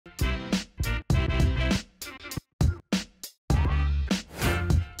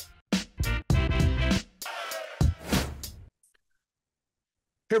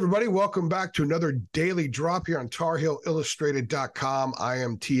Hey, everybody, welcome back to another daily drop here on TarHeelIllustrated.com. I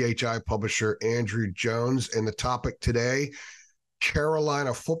am THI publisher Andrew Jones, and the topic today,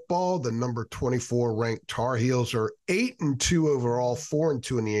 Carolina football. The number 24 ranked Tar Heels are 8-2 overall,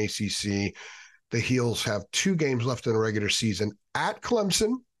 4-2 in the ACC. The Heels have 2 games left in the regular season at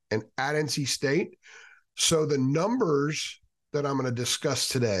Clemson and at NC State. So the numbers that I'm going to discuss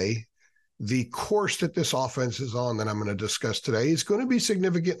today, the course that this offense is on that I'm going to discuss today, is going to be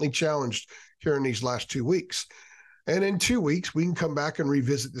significantly challenged here in these last 2 weeks. And in 2 weeks, we can come back and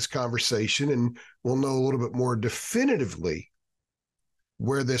revisit this conversation, and we'll know a little bit more definitively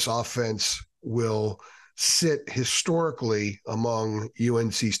where this offense will sit historically among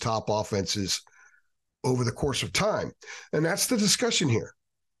UNC's top offenses over the course of time. And that's the discussion here.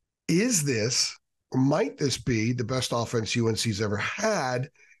 Is this, or might this be, the best offense UNC's ever had?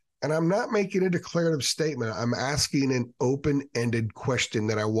 And I'm not making a declarative statement. I'm asking an open-ended question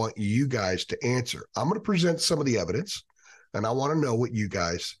that I want you guys to answer. I'm going to present some of the evidence, and I want to know what you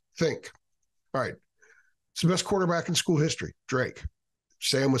guys think. All right. It's the best quarterback in school history, Drake.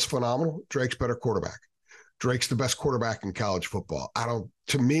 Sam was phenomenal. Drake's better quarterback. Drake's the best quarterback in college football. I'm not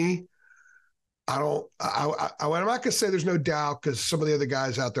going to say there's no doubt, because some of the other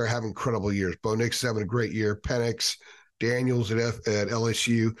guys out there have incredible years. Bo Nix is having a great year. Penix, Daniels at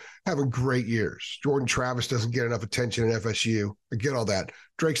LSU having great years. Jordan Travis doesn't get enough attention at FSU. I get all that.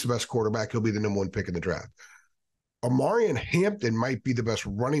 Drake's the best quarterback. He'll be the number 1 pick in the draft. Omarion Hampton might be the best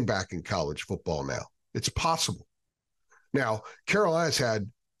running back in college football now. It's possible. Now, Carolina's had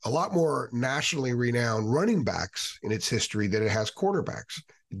a lot more nationally renowned running backs in its history than it has quarterbacks.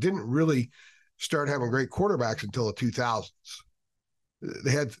 It didn't really start having great quarterbacks until the 2000s.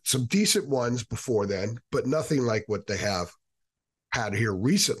 They had some decent ones before then, but nothing like what they have had here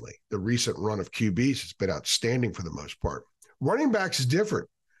recently. The recent run of QBs has been outstanding for the most part. Running backs is different.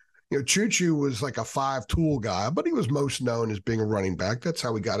 Choo-Choo was like a 5-tool guy, but he was most known as being a running back. That's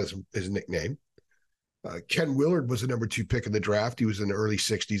how he got his nickname. Ken Willard was the number 2 pick in the draft. He was in the early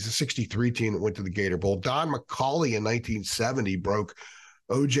 60s, the 63 team that went to the Gator Bowl. Don McCauley in 1970 broke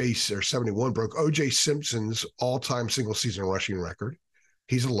O.J. Simpson's all-time single-season rushing record.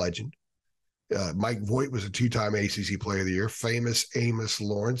 He's a legend. Mike Voigt was a 2-time ACC Player of the Year. Famous Amos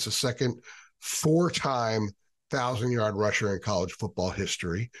Lawrence, a second 4-time 1,000-yard rusher in college football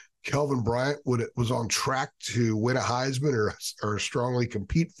history. Kelvin Bryant was on track to win a Heisman or strongly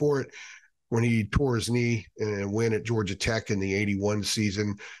compete for it when he tore his knee and win at Georgia Tech in the 81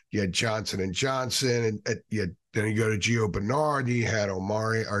 season. You had Johnson & Johnson, and then you go to Gio Bernard, you had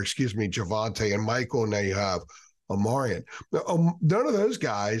Javante and Michael, and now you have Omarion. Now, none of those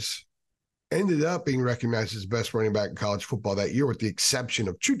guys ended up being recognized as the best running back in college football that year, with the exception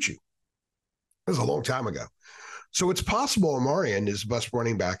of Choo-Choo. That was a long time ago. So it's possible Omarion is the best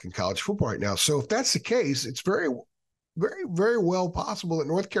running back in college football right now. So if that's the case, it's very, very, very well possible that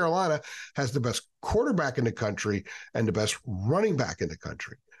North Carolina has the best quarterback in the country and the best running back in the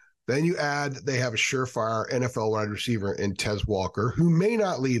country. Then you add, they have a surefire NFL wide receiver in Tez Walker, who may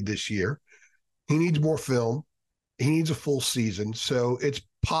not leave this year. He needs more film. He needs a full season. So it's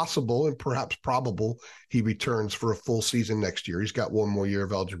possible and perhaps probable he returns for a full season next year. He's got 1 more year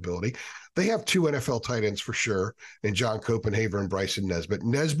of eligibility. They have 2 NFL tight ends for sure, and John Copenhaver and Bryson Nesbitt.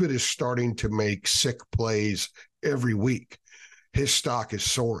 Nesbitt is starting to make sick plays every week. His stock is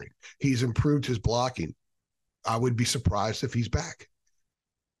soaring. He's improved his blocking. I would be surprised if he's back.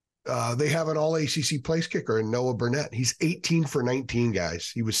 They have an all-ACC place kicker in Noah Burnett. He's 18 for 19, guys.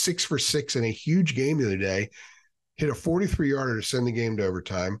 He was 6 for 6 in a huge game the other day. Hit a 43-yarder to send the game to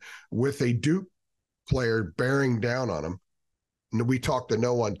overtime with a Duke player bearing down on him. And we talked to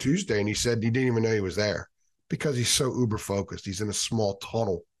Noah on Tuesday, and he said he didn't even know he was there because he's so uber-focused. He's in a small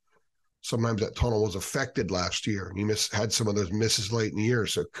tunnel. Sometimes that tunnel was affected last year, and he had some of those misses late in the year.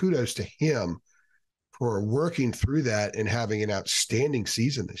 So kudos to him for working through that and having an outstanding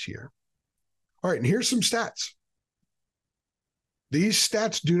season this year. All right, and here's some stats. These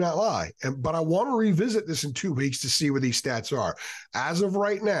stats do not lie, but I want to revisit this in 2 weeks to see where these stats are. As of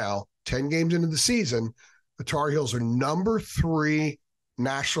right now, 10 games into the season, the Tar Heels are number 3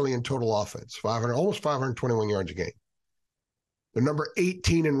 nationally in total offense, almost 521 yards a game. They're number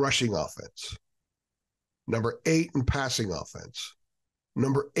 18 in rushing offense, number 8 in passing offense,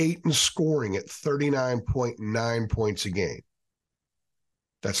 number 8 in scoring at 39.9 points a game.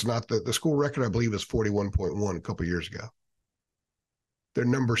 That's not the school record, I believe, is 41.1 a couple years ago. They're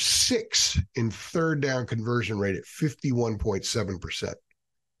number 6 in third down conversion rate at 51.7%.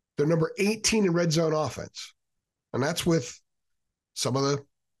 They're number 18 in red zone offense. And that's with some of the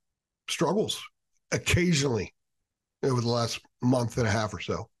struggles occasionally over the last month and a half or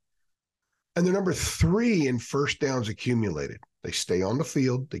so. And they're number 3 in first downs accumulated. They stay on the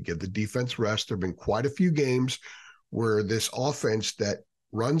field. They give the defense rest. There have been quite a few games where this offense that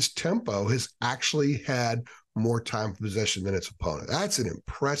runs tempo has actually had more time of possession than its opponent. That's an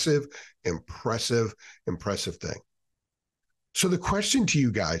impressive thing. So the question to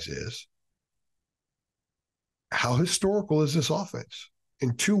you guys is, how historical is this offense?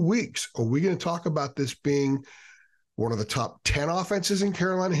 In 2 weeks, are we going to talk about this being one of the top 10 offenses in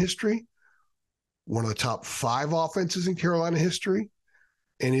Carolina history? One of the top 5 offenses in Carolina history?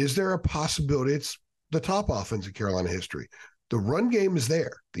 And is there a possibility it's the top offense in Carolina history? The run game is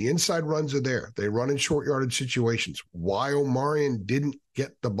there. The inside runs are there. They run in short yardage situations. Why Omarion didn't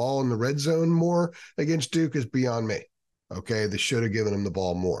get the ball in the red zone more against Duke is beyond me. Okay, they should have given him the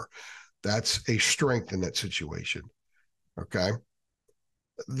ball more. That's a strength in that situation. Okay.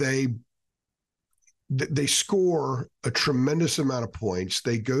 They score a tremendous amount of points.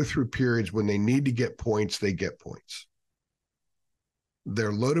 They go through periods when they need to get points, they get points.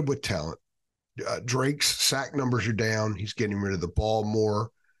 They're loaded with talent. Drake's sack numbers are down. He's getting rid of the ball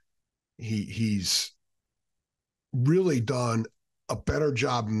more. He's really done a better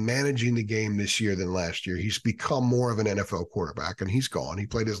job managing the game this year than last year. He's become more of an NFL quarterback, and he's gone. He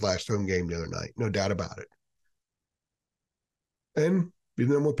played his last home game the other night, no doubt about it. And the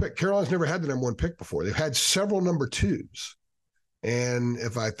number 1 pick. Carolina's never had the number 1 pick before. They've had several number 2s. And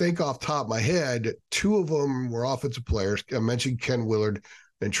if I think off the top of my head, 2 of them were offensive players. I mentioned Ken Willard,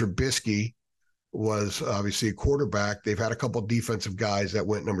 and Trubisky was obviously a quarterback. They've had a couple of defensive guys that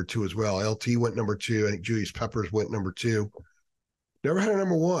went number 2 as well. LT went number 2. I think Julius Peppers went number 2. Never had a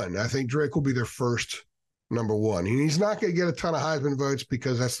number 1. I think Drake will be their first number 1. And he's not going to get a ton of Heisman votes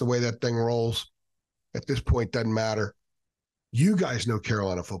because that's the way that thing rolls. At this point, doesn't matter. You guys know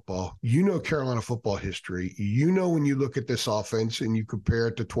Carolina football. You know Carolina football history. You know when you look at this offense and you compare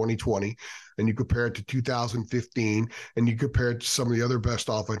it to 2020 and you compare it to 2015 and you compare it to some of the other best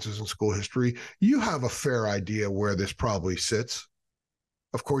offenses in school history, you have a fair idea where this probably sits.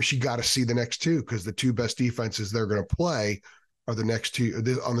 Of course, you got to see the next 2 because the 2 best defenses they're going to play are the next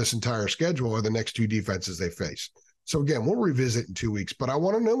 2 on this entire schedule are the next 2 defenses they face. So again, we'll revisit in 2 weeks, but I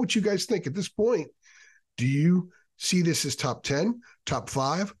want to know what you guys think at this point. Do you see this as top 10, top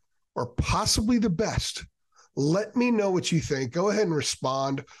 5, or possibly the best? Let me know what you think. Go ahead and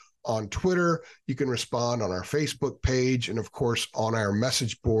respond on Twitter. You can respond on our Facebook page and, of course, on our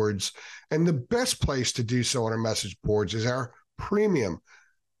message boards. And the best place to do so on our message boards is our premium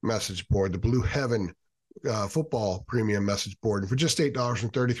message board, the Blue Heaven football premium message board. And for just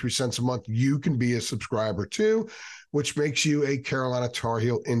 $8.33 a month, you can be a subscriber too, which makes you a Carolina Tar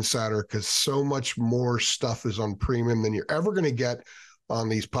Heel insider because so much more stuff is on premium than you're ever going to get on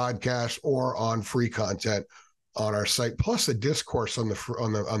these podcasts or on free content on our site. Plus, the discourse on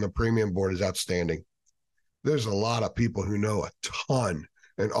the premium board is outstanding. There's a lot of people who know a ton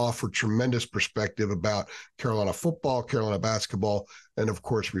and offer tremendous perspective about Carolina football, Carolina basketball, and of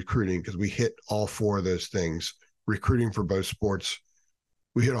course, recruiting, because we hit all 4 of those things. Recruiting for both sports,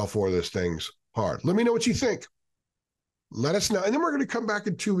 we hit all 4 of those things hard. Let me know what you think. Let us know. And then we're going to come back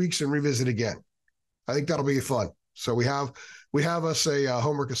in 2 weeks and revisit again. I think that'll be fun. So we have us a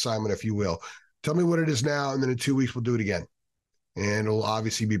homework assignment, if you will. Tell me what it is now, and then in 2 weeks, we'll do it again. And it'll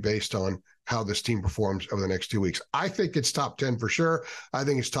obviously be based on how this team performs over the next 2 weeks. I think it's top 10 for sure. I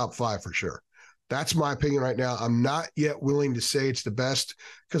think it's top 5 for sure. That's my opinion right now. I'm not yet willing to say it's the best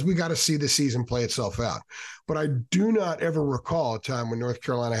because we got to see the season play itself out. But I do not ever recall a time when North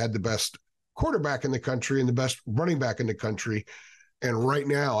Carolina had the best quarterback in the country and the best running back in the country. And right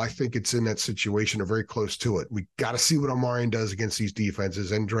now, I think it's in that situation or very close to it. We got to see what Omarion does against these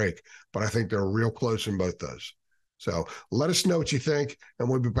defenses and Drake, but I think they're real close in both those. So let us know what you think, and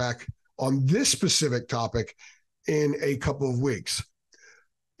we'll be back on this specific topic in a couple of weeks.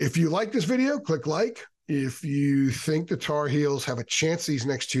 If you like this video, click like. If you think the Tar Heels have a chance these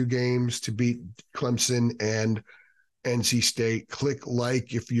next 2 games to beat Clemson and NC State, click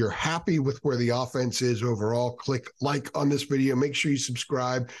like. If you're happy with where the offense is overall, click like on this video. Make sure you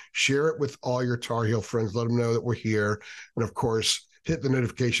subscribe, share it with all your Tar Heel friends. Let them know that we're here. And of course, hit the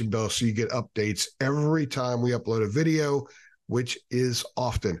notification bell so you get updates every time we upload a video, which is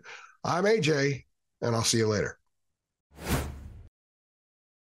often. I'm AJ, and I'll see you later.